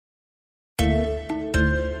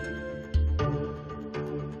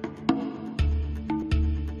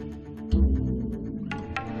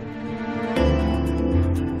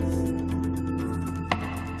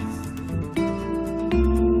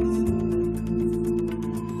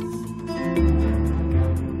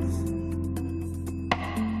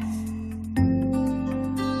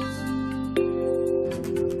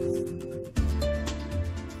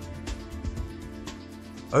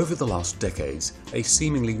Over the last decades, a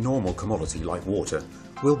seemingly normal commodity like water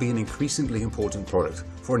will be an increasingly important product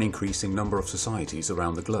for an increasing number of societies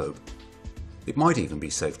around the globe. It might even be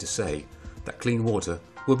safe to say that clean water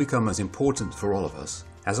will become as important for all of us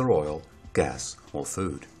as are oil, gas or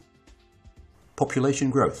food. Population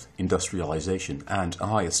growth, industrialization and a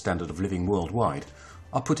higher standard of living worldwide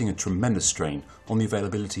are putting a tremendous strain on the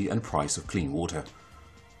availability and price of clean water.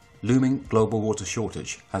 Looming global water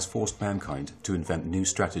shortage has forced mankind to invent new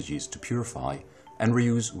strategies to purify and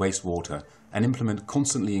reuse wastewater and implement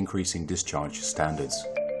constantly increasing discharge standards.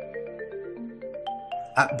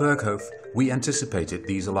 At Berghof, we anticipated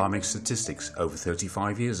these alarming statistics over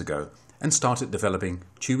 35 years ago and started developing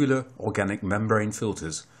tubular organic membrane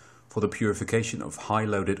filters for the purification of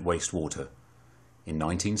high-loaded wastewater. In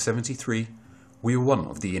 1973, we were one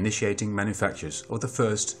of the initiating manufacturers of the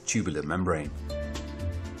first tubular membrane.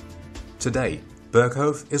 Today,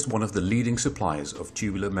 Berghof is one of the leading suppliers of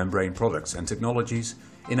tubular membrane products and technologies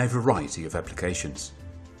in a variety of applications.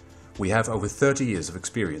 We have over 30 years of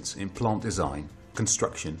experience in plant design,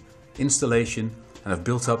 construction, installation, and have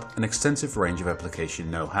built up an extensive range of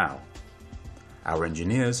application know-how. Our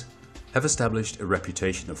engineers have established a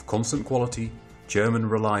reputation of constant quality, German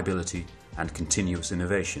reliability, and continuous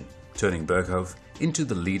innovation, turning Berghof into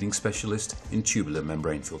the leading specialist in tubular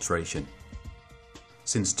membrane filtration.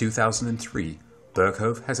 Since 2003,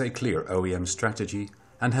 Berghof has a clear OEM strategy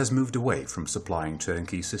and has moved away from supplying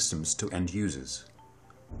turnkey systems to end users.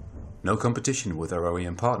 No competition with our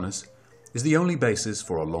OEM partners is the only basis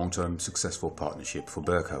for a long-term successful partnership for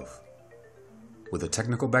Berghof. With the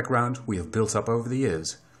technical background we have built up over the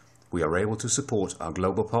years, we are able to support our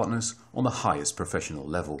global partners on the highest professional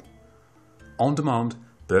level. On demand,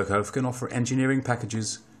 Berghof can offer engineering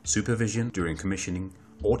packages, supervision during commissioning,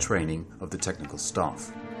 or training of the technical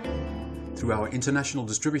staff. Through our international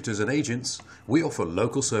distributors and agents, we offer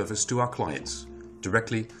local service to our clients,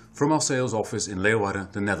 directly from our sales office in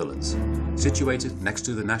Leeuwarden, the Netherlands, situated next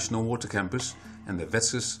to the National Water Campus and the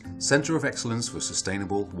Wetses Center of Excellence for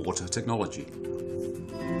Sustainable Water Technology.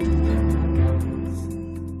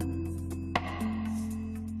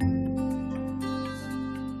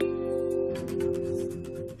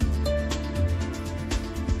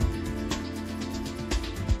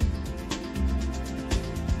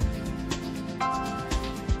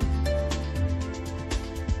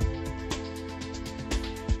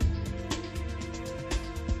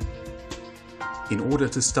 In order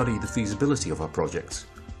to study the feasibility of our projects,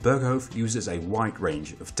 Berghof uses a wide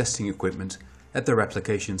range of testing equipment at their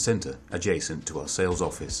application center adjacent to our sales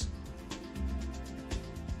office.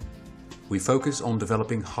 We focus on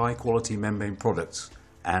developing high-quality membrane products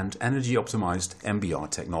and energy-optimized MBR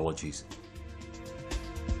technologies.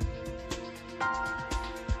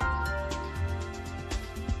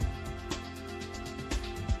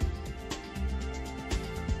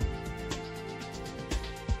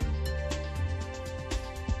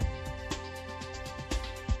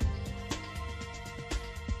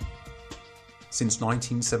 Since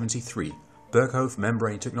 1973, Berghof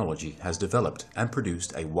membrane technology has developed and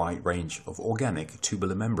produced a wide range of organic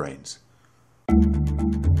tubular membranes.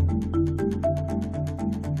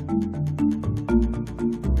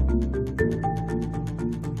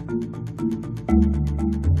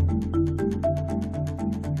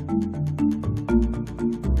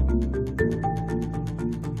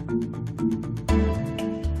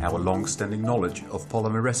 Our long-standing knowledge of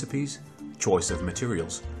polymer recipes, choice of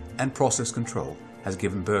materials, and process control has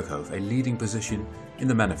given Berghof a leading position in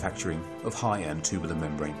the manufacturing of high-end tubular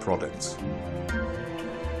membrane products.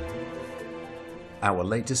 Our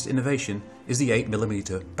latest innovation is the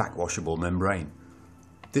 8mm backwashable membrane.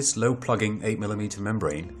 This low-plugging 8mm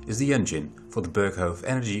membrane is the engine for the Berghof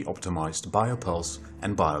energy-optimized biopulse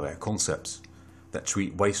and bioair concepts that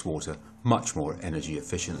treat wastewater much more energy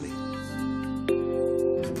efficiently.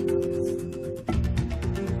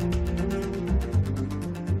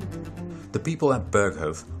 The people at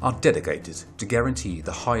Berghof are dedicated to guarantee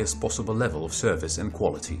the highest possible level of service and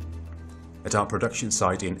quality. At our production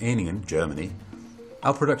site in Ehningen, Germany,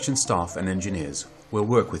 our production staff and engineers will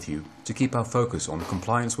work with you to keep our focus on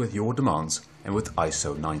compliance with your demands and with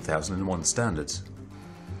ISO 9001 standards.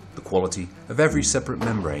 The quality of every separate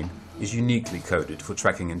membrane is uniquely coded for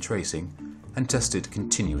tracking and tracing and tested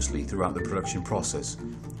continuously throughout the production process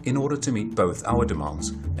in order to meet both our demands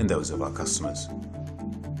and those of our customers.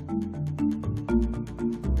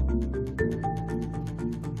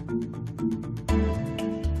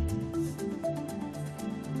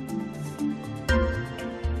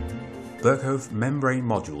 Berghof membrane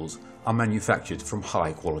modules are manufactured from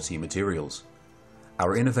high-quality materials.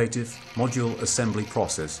 Our innovative module assembly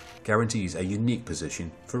process guarantees a unique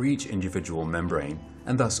position for each individual membrane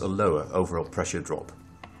and thus a lower overall pressure drop.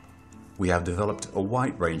 We have developed a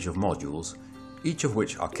wide range of modules, each of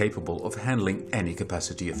which are capable of handling any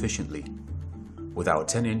capacity efficiently. With our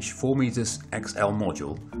 10-inch 4 meters XL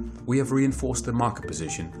module, we have reinforced the market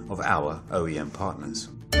position of our OEM partners.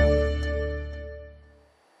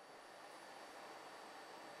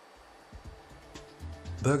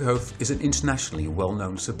 Berghof is an internationally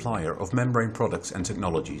well-known supplier of membrane products and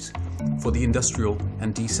technologies for the industrial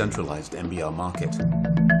and decentralized MBR market.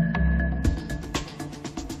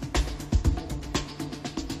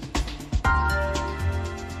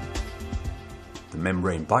 The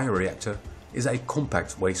Membrane Bioreactor is a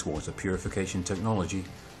compact wastewater purification technology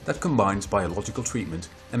that combines biological treatment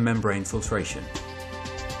and membrane filtration.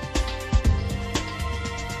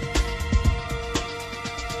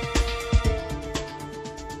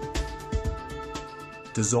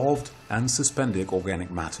 Dissolved and suspended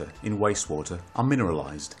organic matter in wastewater are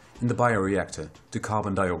mineralized in the bioreactor to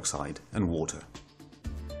carbon dioxide and water.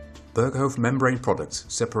 Berghof membrane products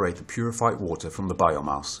separate the purified water from the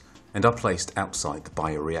biomass and are placed outside the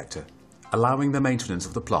bioreactor, allowing the maintenance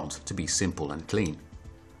of the plant to be simple and clean.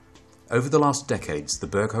 Over the last decades, the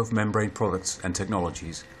Berghof membrane products and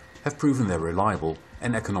technologies have proven their reliable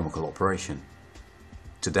and economical operation.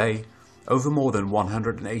 Today, over more than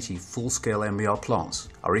 180 full-scale MBR plants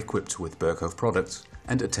are equipped with Berghof products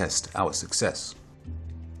and attest our success.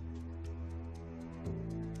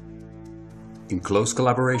 In close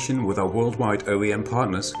collaboration with our worldwide OEM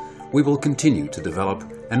partners, we will continue to develop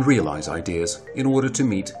and realize ideas in order to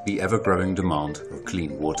meet the ever-growing demand of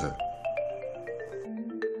clean water.